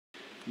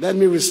Let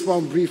me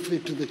respond briefly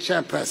to the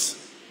chairperson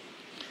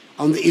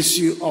on the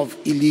issue of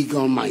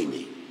illegal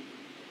mining.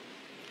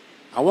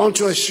 I want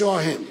to assure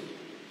him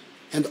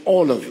and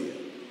all of you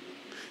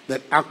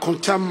that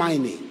Akonta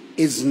mining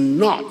is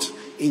not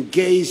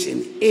engaged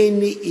in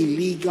any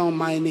illegal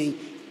mining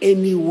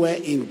anywhere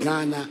in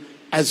Ghana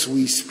as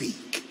we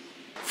speak.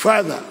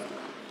 Further,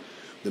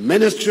 the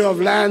Ministry of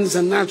Lands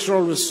and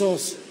Natural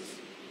Resources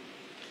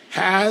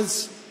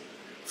has,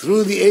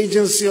 through the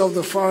agency of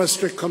the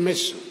Forestry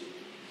Commission,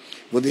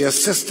 with the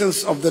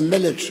assistance of the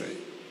military,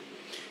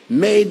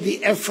 made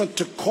the effort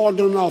to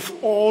cordon off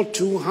all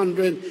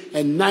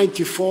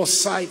 294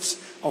 sites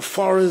of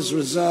forest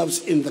reserves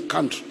in the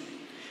country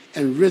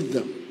and rid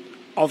them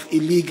of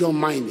illegal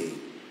mining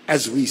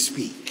as we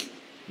speak.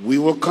 We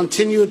will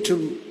continue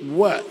to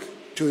work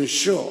to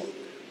ensure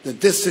that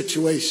this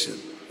situation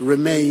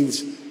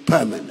remains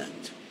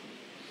permanent.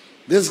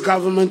 This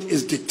government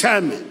is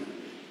determined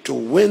to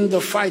win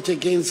the fight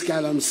against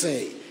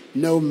galamsey,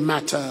 no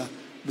matter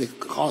the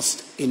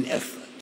cost in effort.